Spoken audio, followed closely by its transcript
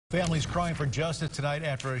Families crying for justice tonight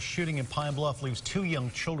after a shooting in Pine Bluff leaves 2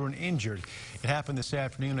 young children injured. It happened this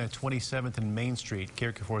afternoon at 27th and Main Street.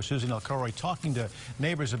 KRIC4 Susan Elkhorry talking to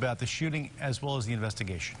neighbors about the shooting as well as the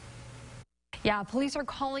investigation. Yeah, police are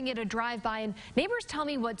calling it a drive-by, and neighbors tell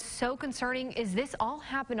me what's so concerning is this all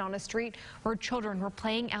happened on a street where children were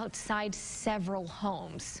playing outside several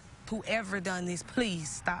homes. Whoever done this, please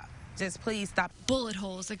stop. Just please stop. Bullet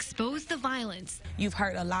holes expose the violence. You've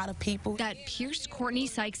hurt a lot of people. That pierced Courtney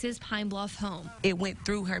Sykes' Pine Bluff home. It went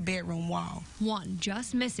through her bedroom wall. One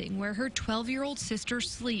just missing where her 12-year-old sister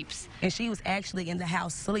sleeps. And she was actually in the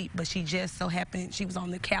house asleep, but she just so happened she was on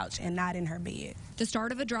the couch and not in her bed. The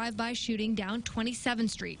start of a drive-by shooting down 27th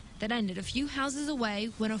Street that ended a few houses away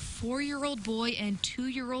when a 4-year-old boy and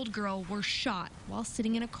 2-year-old girl were shot while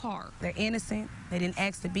sitting in a car. They're innocent. They didn't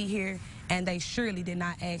ask to be here, and they surely did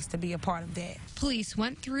not ask to be a part of that. Police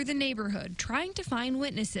went through the neighborhood trying to find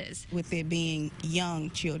witnesses. With it being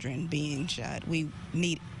young children being shot, we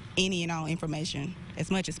need any and all information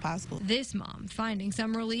as much as possible. This mom finding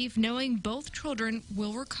some relief knowing both children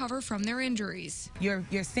will recover from their injuries. Your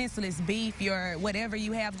senseless beef, your whatever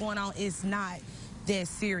you have going on is not that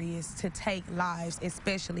serious to take lives,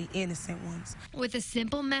 especially innocent ones. With a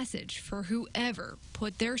simple message for whoever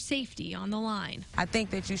put their safety on the line. I think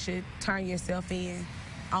that you should turn yourself in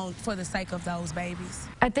for the sake of those babies.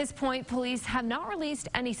 At this point, police have not released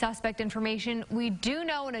any suspect information. We do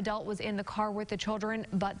know an adult was in the car with the children,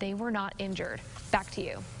 but they were not injured. Back to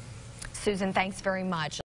you. Susan, thanks very much.